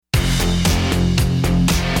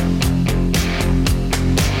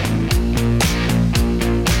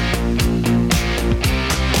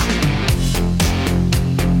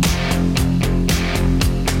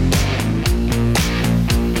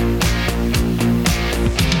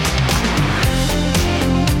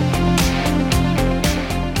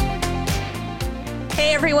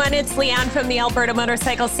everyone. It's Liane from the Alberta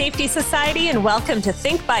Motorcycle Safety Society, and welcome to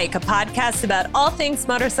Think Bike, a podcast about all things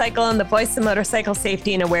motorcycle and the voice of motorcycle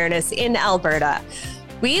safety and awareness in Alberta.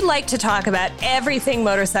 We like to talk about everything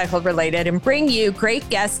motorcycle related and bring you great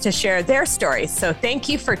guests to share their stories. So thank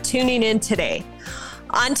you for tuning in today.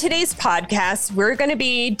 On today's podcast, we're going to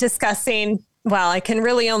be discussing, well, I can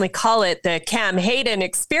really only call it the Cam Hayden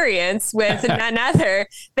experience with none other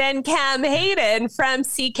than Cam Hayden from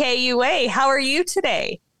CKUA. How are you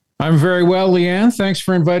today? I'm very well, Liane. Thanks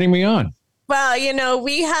for inviting me on. Well, you know,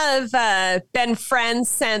 we have been friends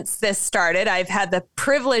since this started. I've had the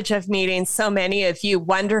privilege of meeting so many of you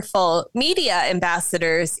wonderful media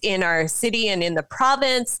ambassadors in our city and in the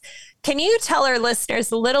province. Can you tell our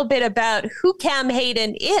listeners a little bit about who Cam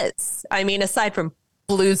Hayden is? I mean, aside from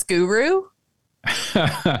Blues Guru?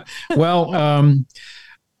 Well,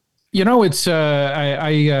 you know, it's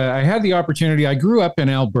I had the opportunity. I grew up in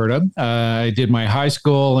Alberta. I did my high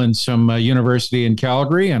school and some university in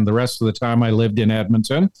Calgary, and the rest of the time I lived in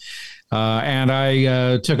Edmonton. And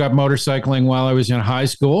I took up motorcycling while I was in high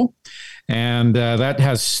school, and that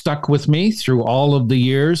has stuck with me through all of the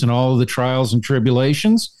years and all of the trials and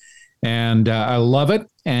tribulations. And I love it.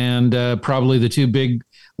 And probably the two big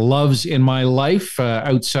loves in my life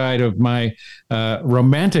outside of my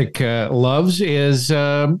romantic loves is,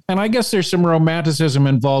 and I guess there's some romanticism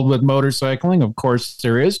involved with motorcycling. Of course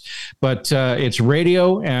there is, but it's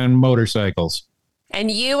radio and motorcycles. And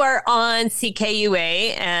you are on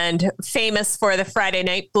CKUA and famous for the Friday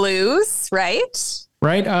Night Blues, right?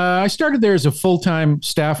 Right. I started there as a full-time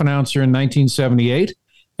staff announcer in 1978.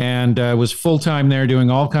 And was full-time there doing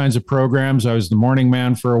all kinds of programs. I was the morning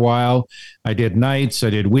man for a while. I did nights, I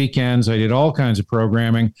did weekends, I did all kinds of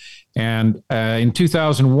programming. And in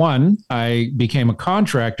 2001, I became a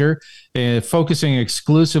contractor, focusing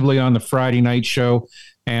exclusively on the Friday night show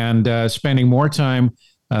and spending more time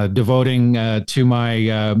devoting to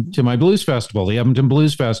my blues festival, the Edmonton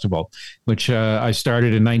Blues Festival, which I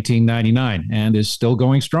started in 1999 and is still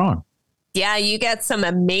going strong. Yeah, you get some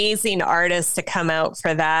amazing artists to come out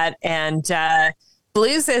for that. And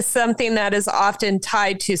blues is something that is often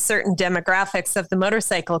tied to certain demographics of the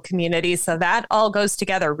motorcycle community. So that all goes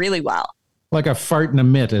together really well. Like a fart in a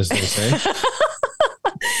mitt, as they say.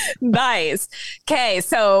 Nice. Okay,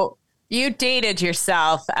 so you dated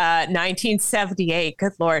yourself 1978.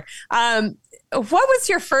 Good Lord. What was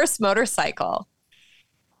your first motorcycle?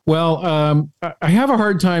 Well, I have a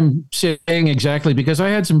hard time saying exactly because I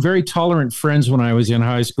had some very tolerant friends when I was in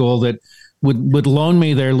high school that would loan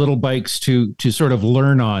me their little bikes to sort of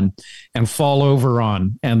learn on and fall over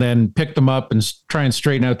on and then pick them up and try and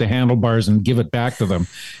straighten out the handlebars and give it back to them.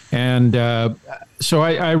 And so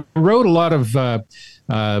I rode a lot of,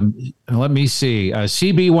 let me see,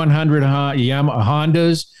 CB100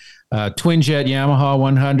 Hondas, twin jet Yamaha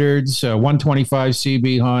 100s, 125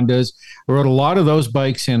 CB Hondas. I rode a lot of those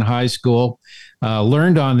bikes in high school,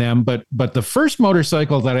 learned on them. But the first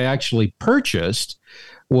motorcycle that I actually purchased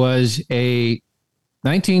was a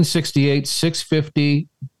 1968 650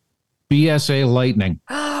 BSA Lightning.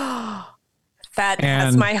 That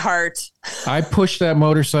has my heart. I pushed that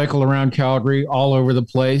motorcycle around Calgary all over the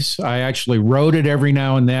place. I actually rode it every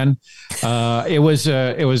now and then. I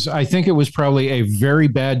think it was probably a very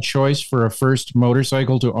bad choice for a first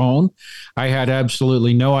motorcycle to own. I had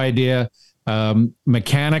absolutely no idea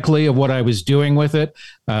mechanically of what I was doing with it.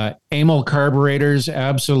 Amyl carburetors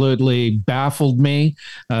absolutely baffled me.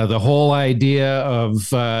 The whole idea of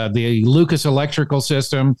the Lucas electrical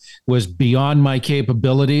system was beyond my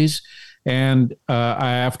capabilities. And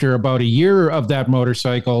after about a year of that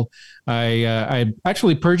motorcycle, I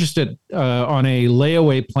actually purchased it on a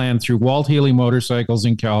layaway plan through Walt Healy Motorcycles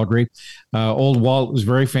in Calgary. Old Walt was a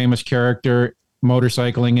very famous character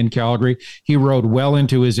motorcycling in Calgary. He rode well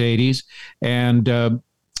into his 80s. And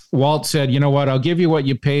Walt said, you know what, I'll give you what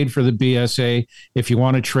you paid for the BSA if you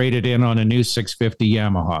want to trade it in on a new 650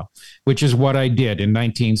 Yamaha, which is what I did in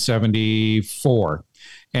 1974.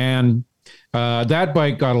 And that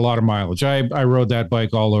bike got a lot of mileage. I rode that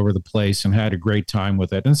bike all over the place and had a great time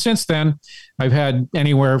with it. And since then, I've had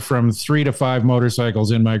anywhere from 3 to 5 motorcycles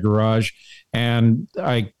in my garage, and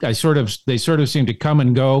they sort of seem to come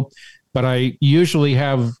and go. But I usually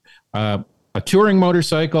have a touring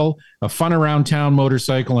motorcycle, a fun around town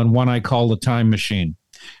motorcycle, and one I call the Time Machine.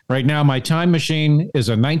 Right now, my Time Machine is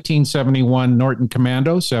a 1971 Norton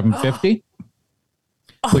Commando 750.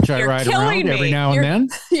 Which I ride around every now and then.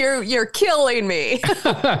 You're killing me.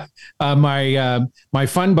 My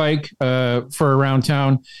fun bike for around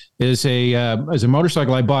town is a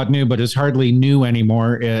motorcycle I bought new, but is hardly new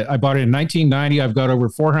anymore. I bought it in 1990. I've got over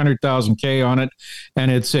 400,000 K on it,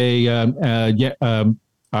 and it's a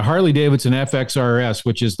a Harley Davidson FXRS,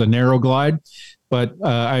 which is the narrow glide, but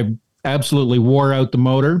I absolutely wore out the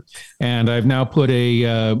motor, and I've now put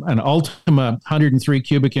an Ultima 103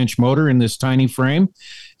 cubic inch motor in this tiny frame,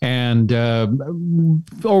 and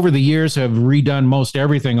over the years have redone most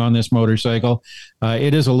everything on this motorcycle.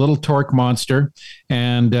 It is a little torque monster,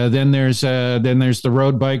 and then there's the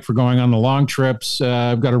road bike for going on the long trips.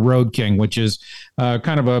 I've got a Road King, which is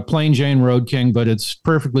kind of a plain Jane Road King, but it's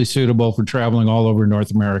perfectly suitable for traveling all over North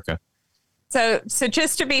America. So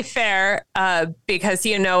just to be fair, because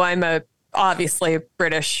I'm obviously a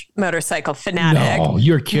British motorcycle fanatic. No,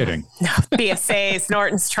 you're kidding. No, BSAs,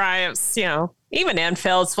 Norton's Triumphs, even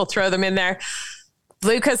Enfields, we'll throw them in there.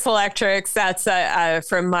 Lucas Electrics, that's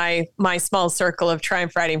from my small circle of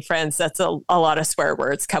Triumph riding friends. That's a lot of swear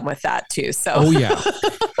words come with that too. So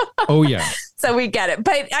oh yeah. So we get it.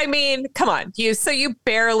 But I mean, come on, you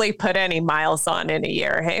barely put any miles on in a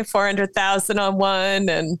year. Hey, 400,000 on one,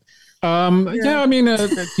 and yeah, I mean,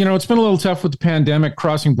 it's been a little tough with the pandemic,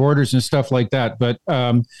 crossing borders and stuff like that. But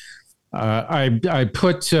I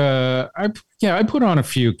put on a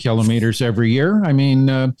few kilometers every year. I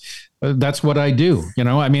mean, that's what I do.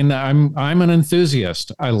 I mean, I'm an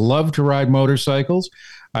enthusiast. I love to ride motorcycles.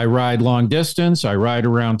 I ride long distance. I ride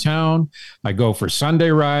around town. I go for Sunday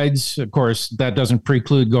rides. Of course, that doesn't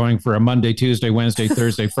preclude going for a Monday, Tuesday, Wednesday,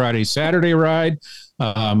 Thursday, Friday, Saturday ride.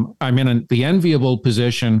 I'm in the enviable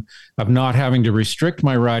position of not having to restrict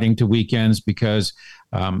my riding to weekends because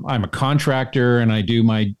I'm a contractor and I do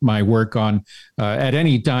my work on at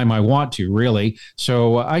any time I want to, really.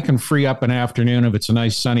 So I can free up an afternoon if it's a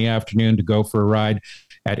nice sunny afternoon to go for a ride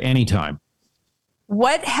at any time.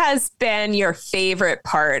 What has been your favorite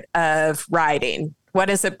part of riding? What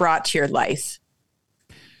has it brought to your life?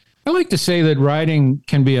 I like to say that riding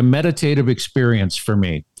can be a meditative experience for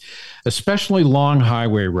me, especially long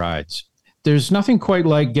highway rides. There's nothing quite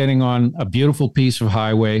like getting on a beautiful piece of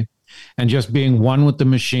highway and just being one with the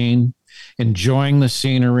machine, enjoying the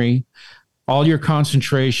scenery. All your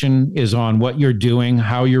concentration is on what you're doing,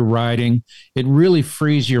 how you're riding. It really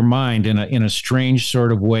frees your mind in a strange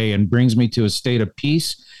sort of way and brings me to a state of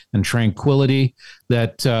peace and tranquility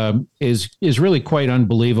that is really quite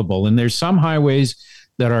unbelievable. And there's some highways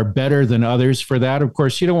that are better than others for that. Of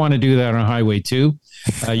course, you don't want to do that on Highway 2.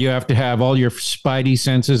 You have to have all your spidey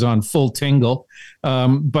senses on full tingle.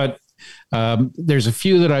 But there's a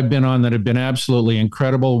few that I've been on that have been absolutely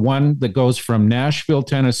incredible. One that goes from Nashville,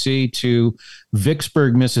 Tennessee to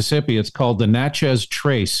Vicksburg, Mississippi. It's called the Natchez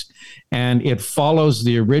Trace, and it follows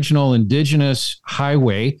the original indigenous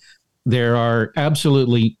highway. There are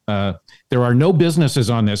no businesses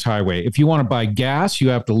on this highway. If you want to buy gas, you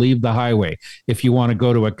have to leave the highway. If you want to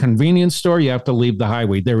go to a convenience store, you have to leave the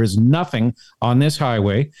highway. There is nothing on this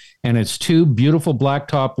highway, and it's two beautiful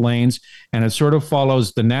blacktop lanes, and it sort of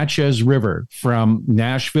follows the Natchez River from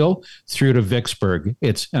Nashville through to Vicksburg.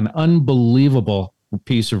 It's an unbelievable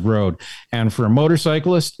piece of road. And for a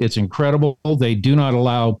motorcyclist, it's incredible. They do not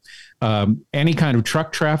allow any kind of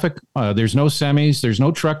truck traffic. There's no semis. There's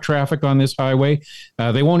no truck traffic on this highway.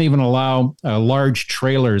 They won't even allow large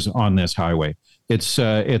trailers on this highway.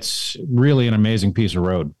 It's really an amazing piece of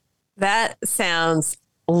road. That sounds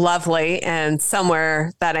lovely and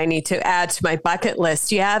somewhere that I need to add to my bucket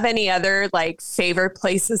list. Do you have any other favorite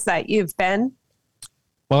places that you've been?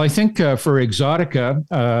 Well, I think for Exotica,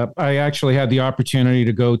 I actually had the opportunity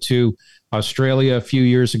to go to Australia a few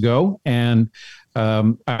years ago, and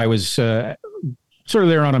I was sort of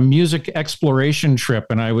there on a music exploration trip,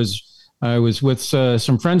 and I was with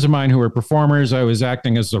some friends of mine who were performers. I was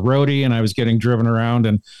acting as the roadie, and I was getting driven around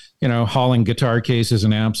and hauling guitar cases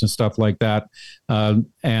and amps and stuff like that,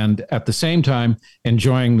 and at the same time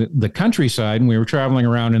enjoying the countryside. And we were traveling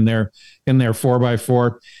around in their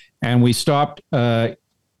 4x4, and we stopped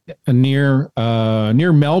near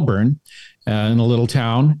Melbourne. In a little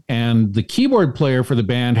town, and the keyboard player for the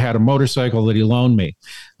band had a motorcycle that he loaned me,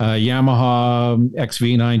 Yamaha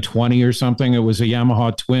XV920 or something. It was a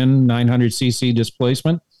Yamaha twin 900cc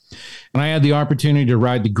displacement, and I had the opportunity to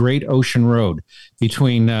ride the Great Ocean Road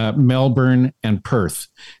between Melbourne and Perth,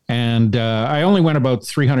 and I only went about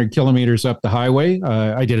 300 kilometers up the highway.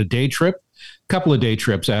 I did a couple of day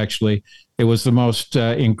trips actually. It was the most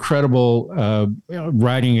incredible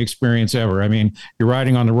riding experience ever. I mean, you're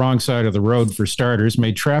riding on the wrong side of the road for starters,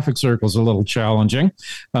 made traffic circles a little challenging.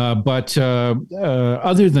 But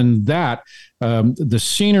other than that, the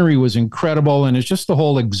scenery was incredible. And it's just the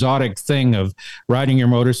whole exotic thing of riding your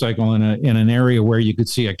motorcycle in an area where you could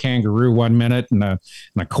see a kangaroo one minute and a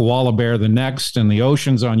koala bear the next, and the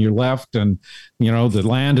ocean's on your left, and, the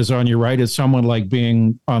land is on your right. It's somewhat like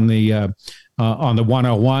being on the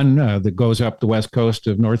 101 that goes goes up the west coast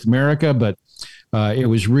of North America, but it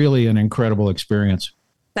was really an incredible experience.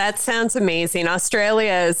 That sounds amazing.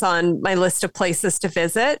 Australia is on my list of places to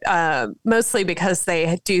visit, mostly because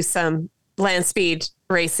they do some land speed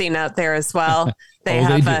racing out there as well. They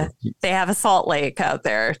have a salt lake out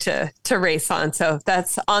there to race on. So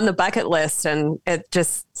that's on the bucket list, and it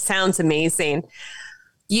just sounds amazing.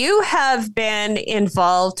 You have been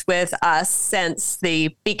involved with us since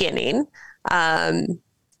the beginning.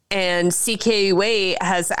 And CKUA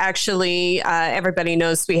has actually, everybody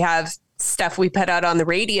knows we have stuff we put out on the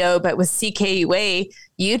radio, but with CKUA,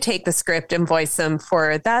 you take the script and voice them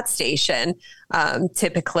for that station,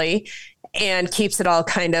 typically, and keeps it all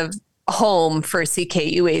kind of home for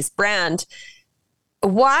CKUA's brand.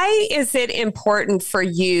 Why is it important for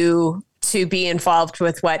you to be involved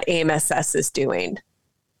with what AMSS is doing?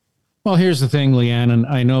 Well, here's the thing, Liane, and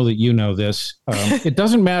I know that you know this. It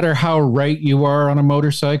doesn't matter how right you are on a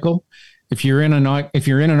motorcycle. If you're in an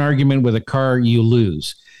argument with a car, you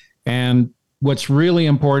lose. And what's really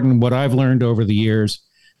important, what I've learned over the years,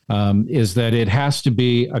 is that it has to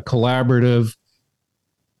be a collaborative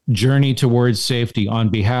journey towards safety on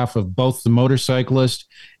behalf of both the motorcyclist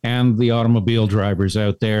and the automobile drivers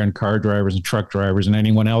out there, and car drivers and truck drivers and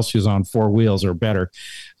anyone else who's on four wheels or better.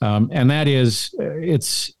 And that is,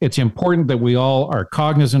 it's important that we all are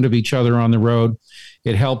cognizant of each other on the road.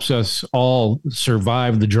 It helps us all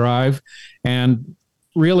survive the drive. And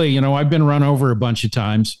really, I've been run over a bunch of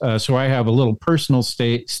times, so I have a little personal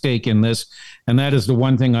stake in this. And that is the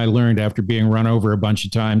one thing I learned after being run over a bunch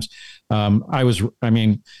of times.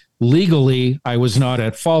 Legally, I was not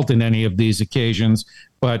at fault in any of these occasions,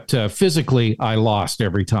 but physically, I lost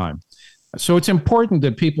every time. So it's important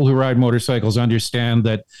that people who ride motorcycles understand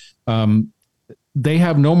that they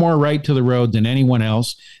have no more right to the road than anyone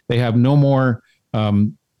else. They have no more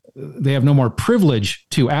privilege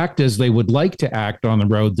to act as they would like to act on the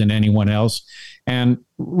road than anyone else. And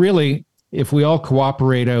really, if we all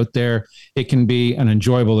cooperate out there, it can be an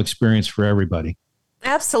enjoyable experience for everybody.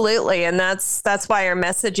 Absolutely. And that's why our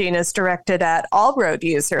messaging is directed at all road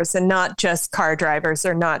users and not just car drivers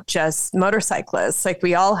or not just motorcyclists. Like,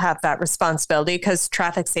 we all have that responsibility because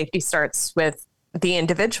traffic safety starts with the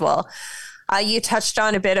individual. You touched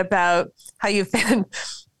on a bit about how you've been,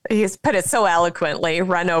 he's put it so eloquently,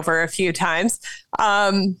 run over a few times.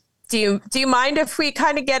 Do you mind if we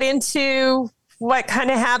kind of get into what kind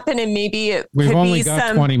of happened, and maybe it We've could only be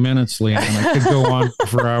got 20 minutes, Liane. I could go on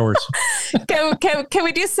for hours. Can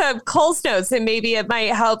we do some Coles notes, and maybe it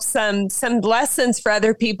might help some lessons for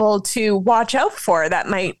other people to watch out for that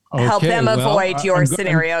might help them avoid your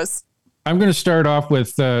scenarios? I'm going to start off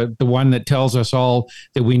with the one that tells us all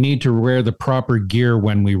that we need to wear the proper gear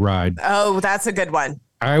when we ride. Oh, that's a good one.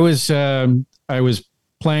 I was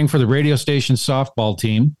playing for the radio station softball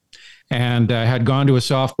team, and I had gone to a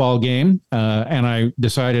softball game, and I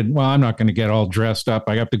decided, well, I'm not going to get all dressed up.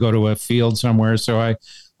 I have to go to a field somewhere, so I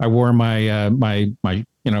wore my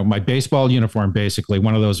my baseball uniform, basically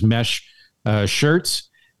one of those mesh shirts,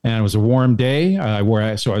 and it was a warm day. I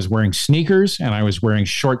was wearing sneakers and I was wearing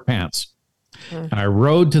short pants. And I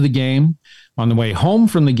rode to the game. On the way home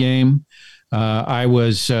from the game, I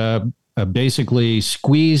was basically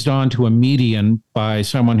squeezed onto a median by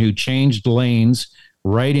someone who changed lanes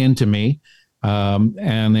right into me.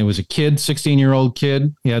 And there was a kid, 16-year-old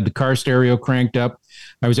kid. He had the car stereo cranked up.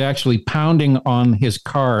 I was actually pounding on his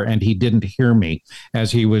car, and he didn't hear me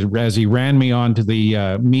as he ran me onto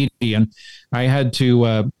the median. I had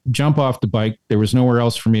to jump off the bike. There was nowhere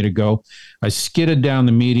else for me to go. I skidded down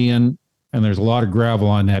the median, and there's a lot of gravel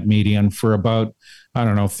on that median for about,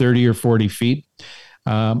 30 or 40 feet.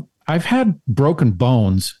 I've had broken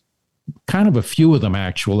bones, kind of a few of them,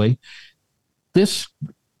 actually. This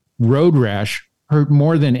road rash hurt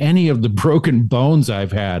more than any of the broken bones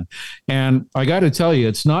I've had. And I got to tell you,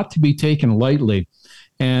 it's not to be taken lightly.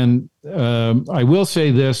 And I will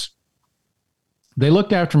say this, they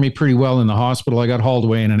looked after me pretty well in the hospital. I got hauled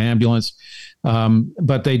away in an ambulance.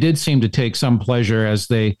 But they did seem to take some pleasure as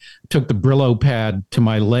they took the Brillo pad to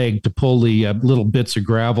my leg to pull the little bits of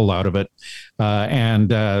gravel out of it.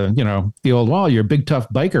 The old, well, you're a big, tough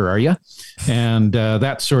biker, are you? And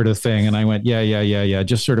that sort of thing. And I went, yeah.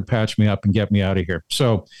 Just sort of patch me up and get me out of here.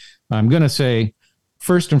 So I'm going to say,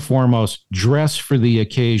 first and foremost, dress for the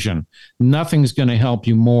occasion. Nothing's going to help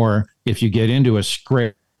you more if you get into a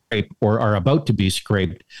scrape or are about to be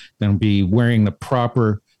scraped than be wearing the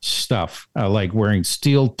proper stuff, like wearing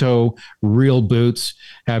steel toe, real boots,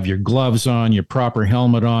 have your gloves on, your proper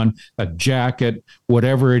helmet on, a jacket,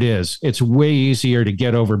 whatever it is. It's way easier to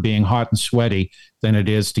get over being hot and sweaty than it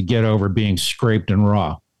is to get over being scraped and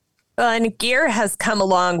raw. Well, and gear has come a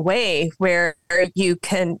long way where you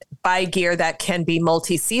can buy gear that can be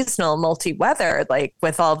multi-seasonal, multi-weather, like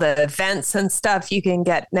with all the events and stuff you can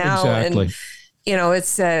get now. Exactly. And,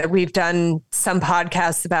 it's we've done some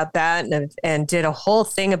podcasts about that and did a whole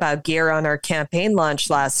thing about gear on our campaign launch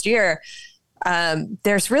last year.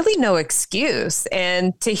 There's really no excuse.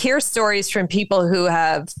 And to hear stories from people who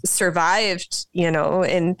have survived,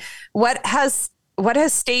 and what has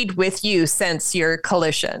stayed with you since your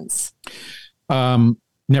collisions?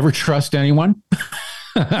 Never trust anyone.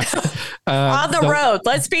 On the road.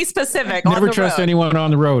 Let's be specific. Never trust anyone on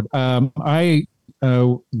the road.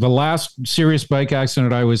 The last serious bike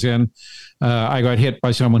accident I was in, I got hit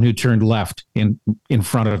by someone who turned left in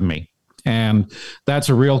front of me. And that's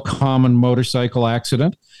a real common motorcycle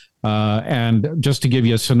accident. And just to give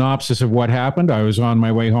you a synopsis of what happened, I was on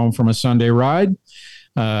my way home from a Sunday ride.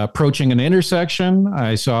 Approaching an intersection,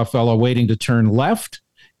 I saw a fellow waiting to turn left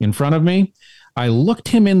in front of me. I looked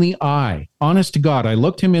him in the eye. Honest to God, I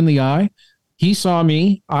looked him in the eye. He saw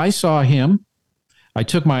me. I saw him. I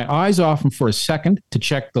took my eyes off him for a second to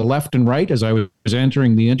check the left and right as I was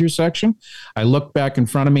entering the intersection. I looked back in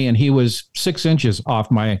front of me, and he was 6 inches off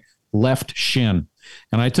my left shin.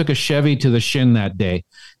 And I took a Chevy to the shin that day.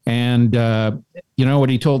 And what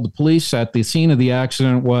he told the police at the scene of the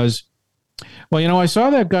accident was, well, I saw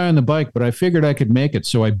that guy on the bike, but I figured I could make it,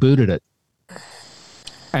 so I booted it.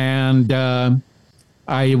 And and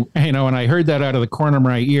I heard that out of the corner of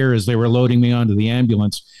my ear as they were loading me onto the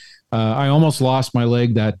ambulance. I almost lost my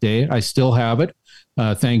leg that day. I still have it,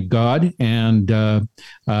 thank God. And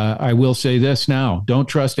I will say this now: don't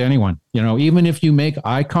trust anyone. Even if you make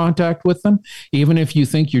eye contact with them, even if you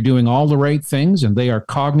think you're doing all the right things and they are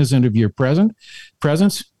cognizant of your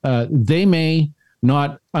presence, they may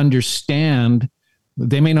not understand.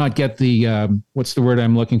 They may not get the, what's the word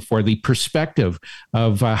I'm looking for? The perspective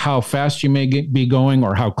of how fast you may be going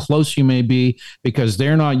or how close you may be, because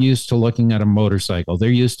they're not used to looking at a motorcycle. They're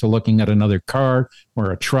used to looking at another car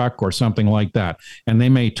or a truck or something like that. And they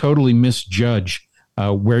may totally misjudge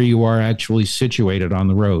where you are actually situated on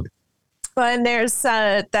the road. Well, and there's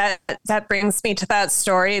that brings me to that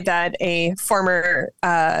story that a former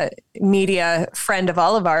media friend of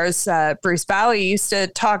all of ours, Bruce Bowie, used to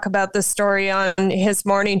talk about the story on his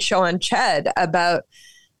morning show on Ched about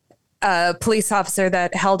a police officer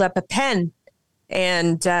that held up a pen,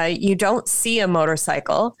 and you don't see a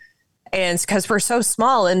motorcycle. And because we're so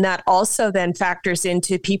small, and that also then factors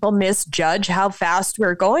into people misjudge how fast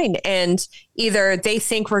we're going. And either they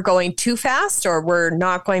think we're going too fast or we're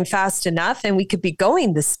not going fast enough, and we could be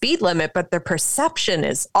going the speed limit, but the perception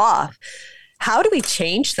is off. How do we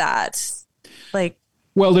change that?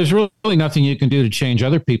 Well, there's really nothing you can do to change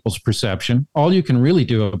other people's perception. All you can really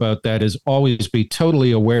do about that is always be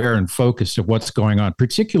totally aware and focused of what's going on,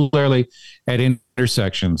 particularly at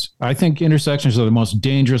intersections. I think intersections are the most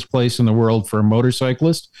dangerous place in the world for a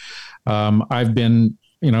motorcyclist. I've been,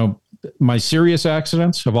 my serious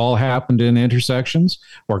accidents have all happened in intersections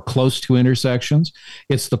or close to intersections.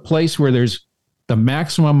 It's the place where there's the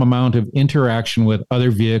maximum amount of interaction with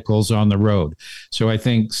other vehicles on the road. So I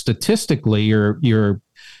think statistically, your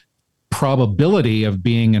probability of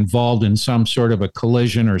being involved in some sort of a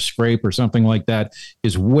collision or scrape or something like that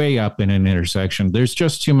is way up in an intersection. There's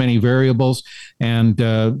just too many variables. And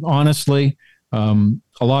honestly,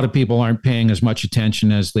 a lot of people aren't paying as much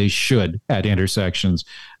attention as they should at intersections.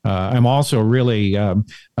 I'm also really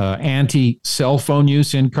anti-cell phone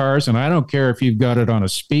use in cars, and I don't care if you've got it on a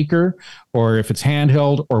speaker or if it's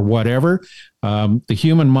handheld or whatever. The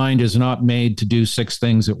human mind is not made to do 6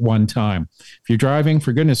 things at one time. If you're driving,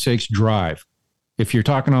 for goodness sakes, drive. If you're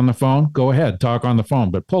talking on the phone, go ahead, talk on the phone,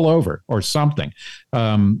 but pull over or something.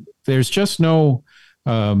 There's just no...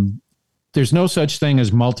 there's no such thing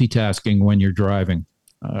as multitasking when you're driving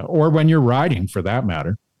or when you're riding, for that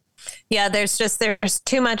matter. Yeah, there's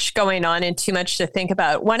too much going on and too much to think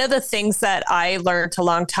about. One of the things that I learned a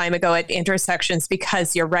long time ago at intersections,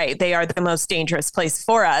 because you're right, they are the most dangerous place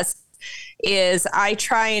for us, is I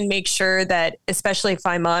try and make sure that, especially if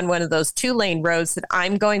I'm on one of those 2-lane roads, that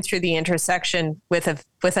I'm going through the intersection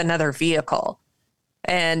with another vehicle.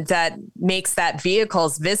 And that makes that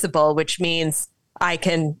vehicle's visible, which means I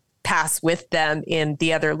can pass with them in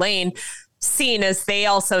the other lane, seeing as they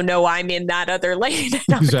also know I'm in that other lane and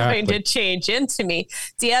I'm going to change into me.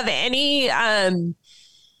 Do you have any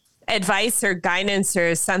advice or guidance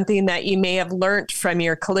or something that you may have learned from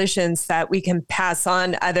your collisions that we can pass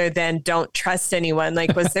on other than don't trust anyone?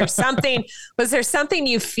 Like, was there something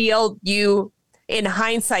you feel you, in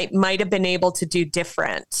hindsight, might have been able to do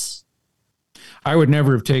different? I would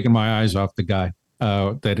never have taken my eyes off the guy.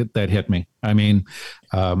 that hit me. I mean,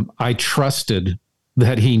 I trusted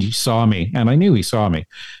that he saw me, and I knew he saw me.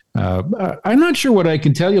 I'm not sure what I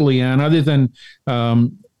can tell you, Liane, other than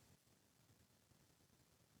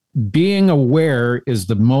being aware is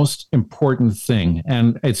the most important thing.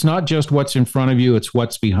 And it's not just what's in front of you, it's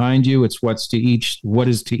what's behind you, it's what is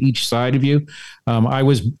to each side of you. I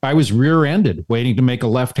was rear-ended waiting to make a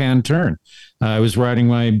left-hand turn. I was riding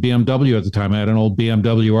my BMW at the time. I had an old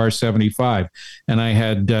BMW R75, and I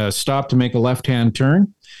had stopped to make a left-hand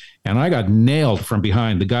turn, and I got nailed from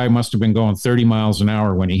behind. The guy must have been going 30 miles an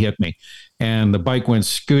hour when he hit me, and the bike went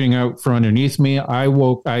scooting out from underneath me. I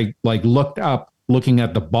looked up, looking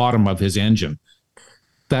at the bottom of his engine.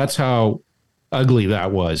 That's how ugly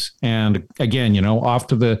that was. And again, off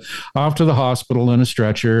to the hospital in a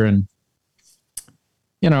stretcher. And,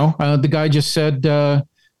 the guy just said,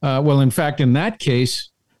 well, in fact, in that case,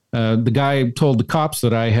 the guy told the cops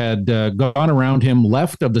that I had gone around him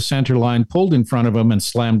left of the center line, pulled in front of him, and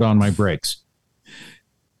slammed on my brakes.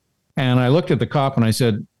 And I looked at the cop and I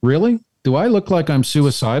said, really? Do I look like I'm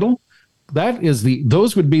suicidal?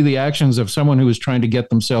 Those would be the actions of someone who was trying to get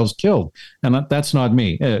themselves killed. And that's not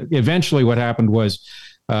me. Eventually what happened was,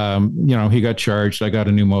 he got charged. I got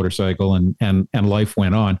a new motorcycle and life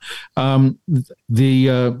went on. All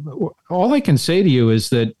I can say to you is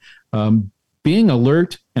that being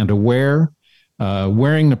alert and aware,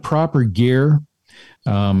 wearing the proper gear,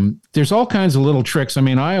 there's all kinds of little tricks. I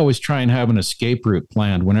mean, I always try and have an escape route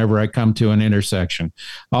planned whenever I come to an intersection.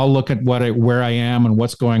 I'll look at where I am and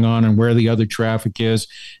what's going on and where the other traffic is.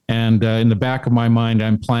 And in the back of my mind,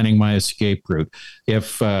 I'm planning my escape route.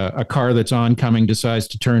 If a car that's oncoming decides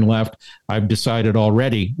to turn left, I've decided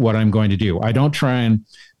already what I'm going to do. I don't try and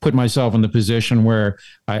put myself in the position where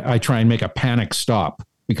I try and make a panic stop,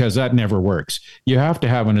 because that never works. You have to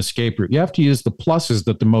have an escape route. You have to use the pluses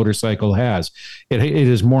that the motorcycle has. It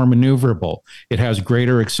is more maneuverable. It has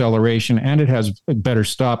greater acceleration, and it has better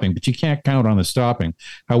stopping, but you can't count on the stopping.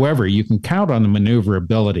 However, you can count on the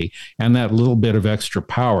maneuverability and that little bit of extra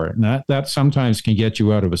power. And that sometimes can get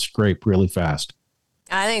you out of a scrape really fast.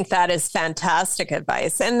 I think that is fantastic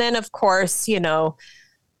advice. And then, of course,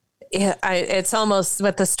 it's almost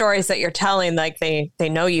with the stories that you're telling, like they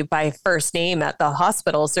know you by first name at the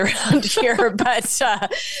hospitals around here. But,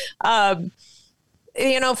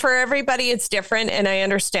 for everybody, it's different. And I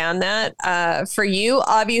understand that. For you,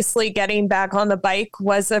 obviously, getting back on the bike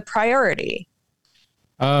was a priority.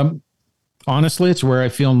 Honestly, it's where I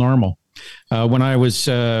feel normal. When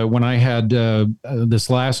I had this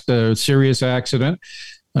last serious accident,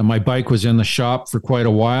 my bike was in the shop for quite a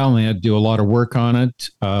while, and they had to do a lot of work on it.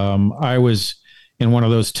 I was in one of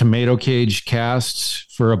those tomato cage casts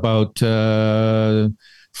for about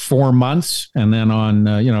 4 months, and then on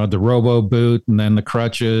the robo boot, and then the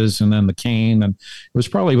crutches, and then the cane. And it was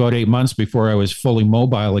probably about 8 months before I was fully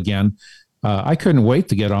mobile again. I couldn't wait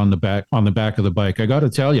to get on the back of the bike. I got to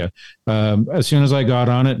tell you, as soon as I got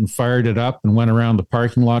on it and fired it up and went around the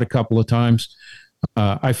parking lot a couple of times,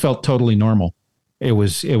 I felt totally normal. It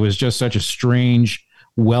was just such a strange,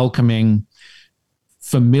 welcoming,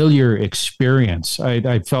 familiar experience.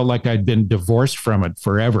 I felt like I'd been divorced from it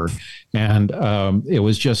forever. And it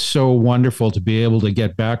was just so wonderful to be able to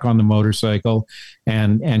get back on the motorcycle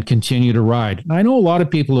and continue to ride. And I know a lot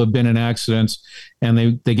of people who have been in accidents,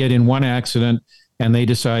 and they get in one accident and they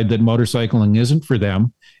decide that motorcycling isn't for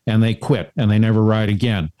them, and they quit and they never ride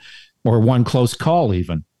again, or one close call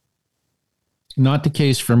even. Not the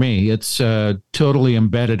case for me. It's totally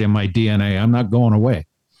embedded in my DNA. I'm not going away.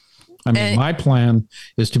 I mean, my plan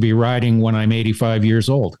is to be riding when I'm 85 years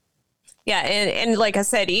old. Yeah. And like I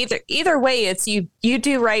said, either way, it's you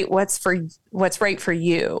do right what's right for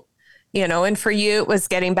you, and for you, it was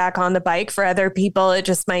getting back on the bike. For other people, it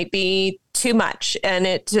just might be too much. And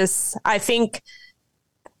I think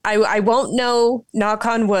I won't know, knock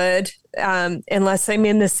on wood, unless I'm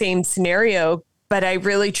in the same scenario. But I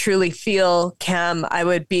really, truly feel, Cam, I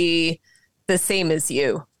would be the same as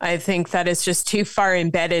you. I think that is just too far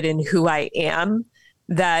embedded in who I am,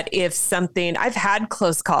 that if something, I've had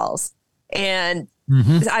close calls, and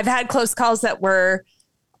I've had close calls that were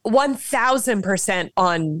 1000%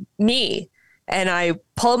 on me. And I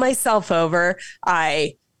pull myself over.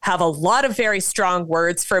 I have a lot of very strong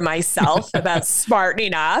words for myself about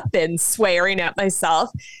smartening up and swearing at myself.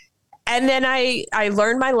 And then I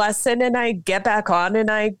learn my lesson, and I get back on, and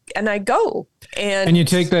I go. And you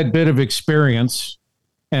take that bit of experience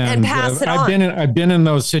and pass it on. I've been in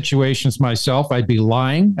those situations myself. I'd be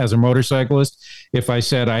lying as a motorcyclist if I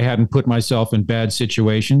said I hadn't put myself in bad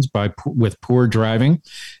situations with poor driving.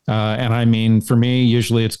 And I mean, for me,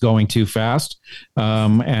 usually it's going too fast.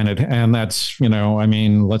 And that's,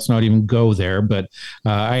 let's not even go there. But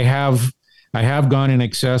I have gone in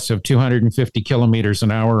excess of 250 kilometers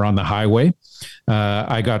an hour on the highway.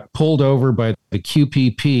 I got pulled over by the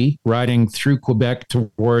QPP riding through Quebec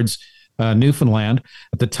towards Newfoundland.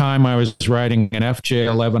 At the time, I was riding an FJ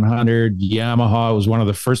 1100 Yamaha. It was one of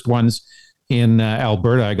the first ones in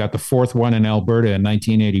Alberta. I got the fourth one in Alberta in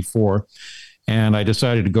 1984. And I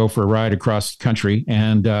decided to go for a ride across the country.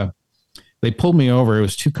 And they pulled me over. It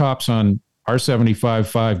was two cops on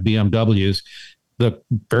R75 BMWs. The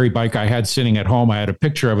very bike I had sitting at home. I had a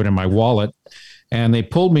picture of it in my wallet. And they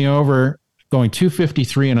pulled me over going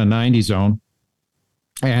 253 in a 90 zone.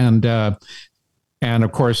 And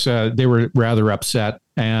of course, they were rather upset.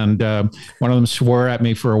 And one of them swore at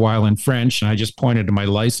me for a while in French. And I just pointed to my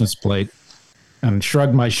license plate and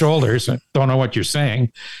shrugged my shoulders. I don't know what you're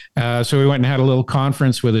saying. So we went and had a little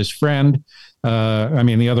conference with his friend,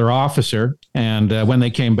 the other officer. And when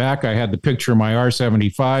they came back, I had the picture of my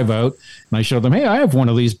R75 out. And I showed them, hey, I have one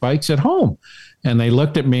of these bikes at home. And they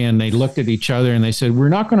looked at me and they looked at each other and they said, we're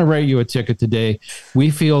not going to write you a ticket today. We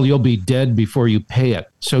feel you'll be dead before you pay it.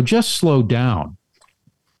 So just slow down.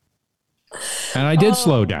 And I did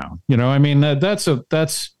slow down. The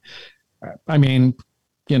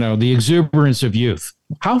exuberance of youth.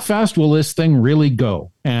 How fast will this thing really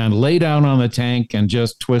go? And lay down on the tank and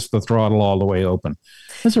just twist the throttle all the way open.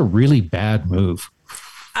 That's a really bad move.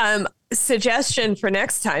 Suggestion for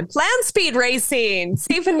next time: plan speed racing,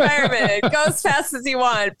 safe environment, go as fast as you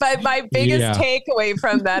want. But my biggest takeaway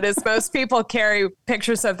from that is most people carry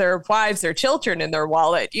pictures of their wives or children in their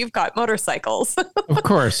wallet. You've got motorcycles. Of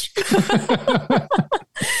course.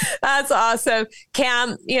 That's awesome.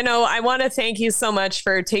 Cam, I want to thank you so much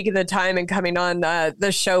for taking the time and coming on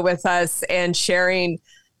the show with us and sharing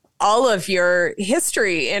all of your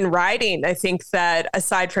history in riding. I think that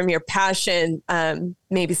aside from your passion,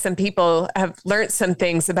 maybe some people have learned some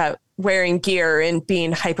things about wearing gear and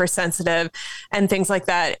being hypersensitive and things like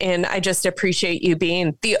that. And I just appreciate you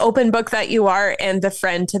being the open book that you are and the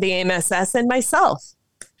friend to the AMSS and myself.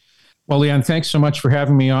 Well, Liane, thanks so much for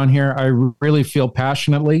having me on here. I really feel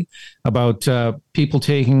passionately about people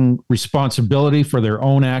taking responsibility for their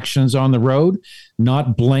own actions on the road,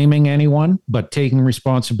 not blaming anyone, but taking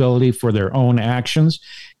responsibility for their own actions.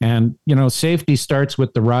 And, safety starts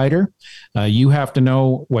with the rider. You have to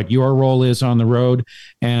know what your role is on the road.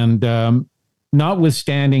 And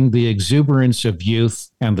notwithstanding the exuberance of youth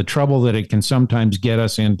and the trouble that it can sometimes get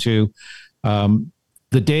us into,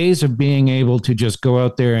 the days of being able to just go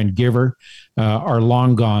out there and give her are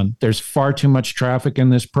long gone. There's far too much traffic in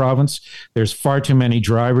this province. There's far too many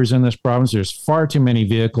drivers in this province. There's far too many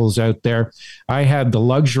vehicles out there. I had the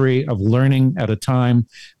luxury of learning at a time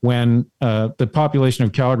when the population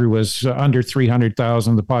of Calgary was under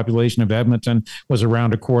 300,000. The population of Edmonton was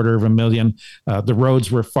around 250,000. The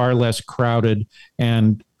roads were far less crowded,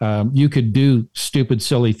 and you could do stupid,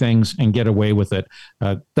 silly things and get away with it.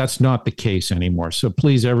 That's not the case anymore. So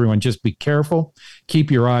please, everyone, just be careful.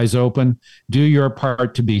 Keep your eyes open. Do your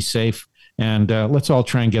part to be safe. And let's all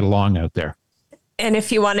try and get along out there. And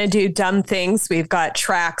if you want to do dumb things, we've got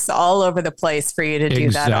tracks all over the place for you to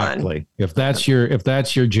do that on. Exactly. If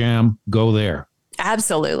that's your jam, go there.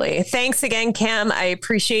 Absolutely. Thanks again, Cam. I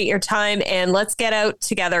appreciate your time. And let's get out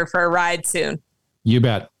together for a ride soon. You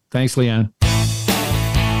bet. Thanks, Liane.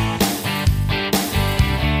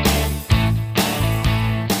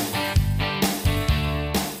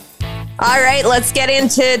 All right, let's get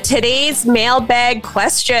into today's mailbag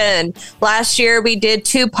question. Last year, we did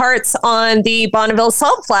 2 parts on the Bonneville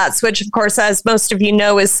Salt Flats, which, of course, as most of you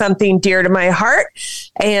know, is something dear to my heart.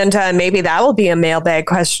 And maybe that will be a mailbag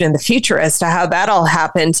question in the future as to how that all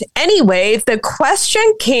happened. Anyway, the question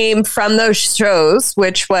came from those shows,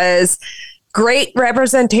 which was great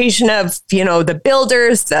representation of, the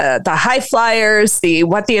builders, the high flyers,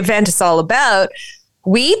 what the event is all about.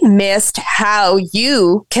 We missed how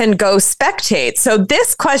you can go spectate. So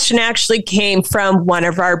this question actually came from one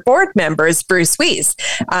of our board members, Bruce Weiss.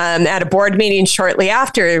 At a board meeting shortly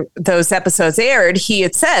after those episodes aired, he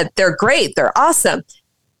had said, they're great, they're awesome.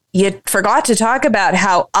 You forgot to talk about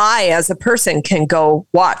how I, as a person, can go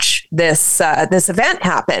watch this event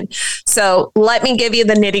happen. So let me give you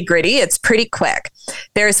the nitty gritty. It's pretty quick.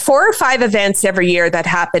 There's 4 or 5 events every year that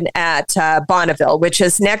happen at Bonneville, which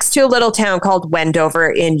is next to a little town called Wendover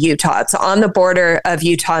in Utah. It's on the border of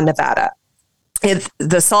Utah and Nevada.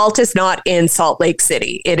 The salt is not in Salt Lake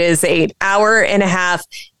City. It is an hour and a half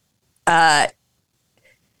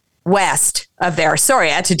west of there.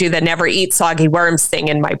 Sorry, I had to do the never eat soggy worms thing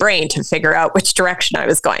in my brain to figure out which direction I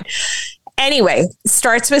was going. Anyway,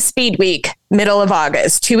 starts with Speed Week, middle of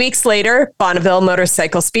August. 2 weeks later, Bonneville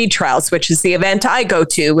Motorcycle Speed Trials, which is the event I go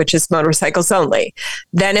to, which is motorcycles only.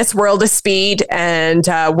 Then it's World of Speed and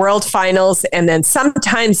World Finals. And then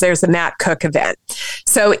sometimes there's a Matt Cook event.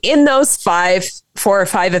 So in those 4 or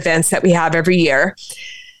 5 events that we have every year,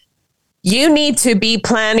 you need to be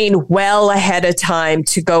planning well ahead of time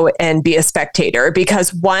to go and be a spectator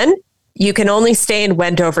because one, you can only stay in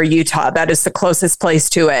Wendover, Utah. That is the closest place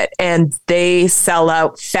to it. And they sell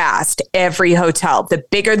out fast, every hotel. The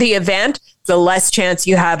bigger the event, the less chance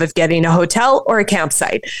you have of getting a hotel or a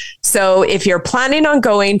campsite. So if you're planning on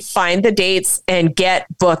going, find the dates and get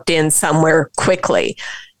booked in somewhere quickly.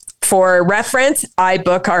 For reference, I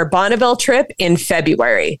book our Bonneville trip in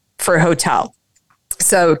February for hotel.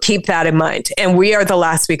 So keep that in mind. And we are the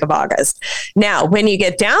last week of August. Now, when you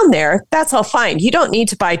get down there, that's all fine. You don't need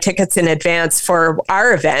to buy tickets in advance for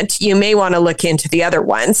our event. You may want to look into the other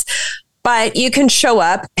ones, but you can show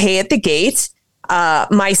up, pay at the gate.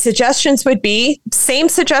 My suggestions would be same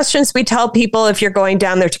suggestions we tell people if you're going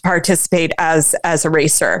down there to participate as a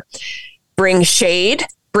racer. Bring shade.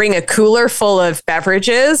 Bring a cooler full of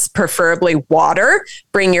beverages, preferably water.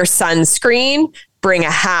 Bring your sunscreen. Bring a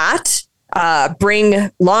hat. Bring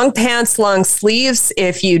long pants, long sleeves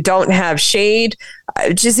if you don't have shade.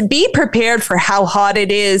 Just be prepared for how hot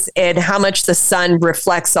it is and how much the sun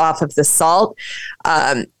reflects off of the salt.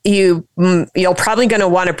 You're probably going to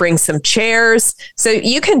want to bring some chairs so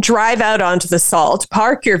you can drive out onto the salt,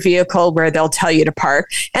 park your vehicle where they'll tell you to park,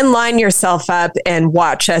 and line yourself up and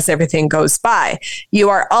watch as everything goes by. You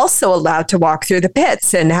are also allowed to walk through the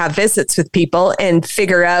pits and have visits with people and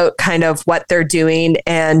figure out kind of what they're doing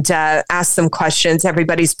and ask them questions.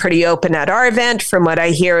 Everybody's pretty open at our event. From what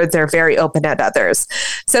I hear, they're very open at others.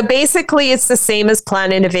 So basically, it's the same as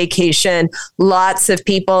planning a vacation. Lots of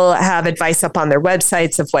people have advice up on their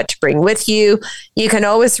websites of what to bring with you. You can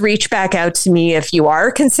always reach back out to me if you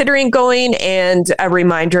are considering going and a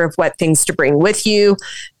reminder of what things to bring with you.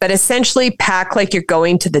 But essentially, pack like you're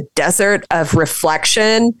going to the desert of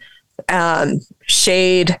reflection,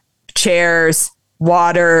 shade, chairs,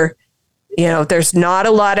 water. There's not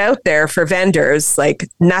a lot out there for vendors, like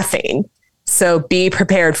nothing. So be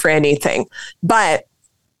prepared for anything. But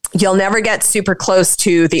you'll never get super close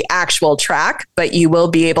to the actual track, but you will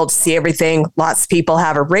be able to see everything. Lots of people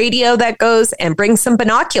have a radio that goes, and bring some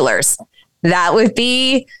binoculars. That would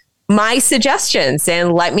be my suggestions,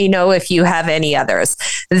 and let me know if you have any others.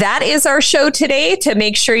 That is our show today. To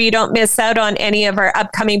make sure you don't miss out on any of our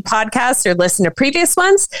upcoming podcasts or listen to previous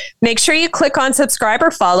ones, make sure you click on subscribe or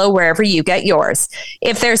follow wherever you get yours.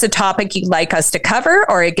 If there's a topic you'd like us to cover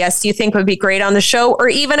or a guest you think would be great on the show, or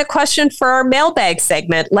even a question for our mailbag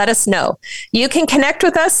segment, let us know. You can connect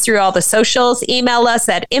with us through all the socials, email us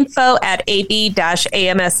at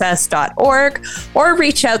info@ab-amss.org, or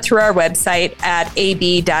reach out through our website at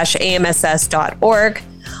ab-amss.org.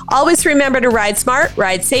 Always remember to ride smart,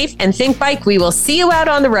 ride safe, and think bike. We will see you out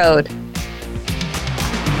on the road.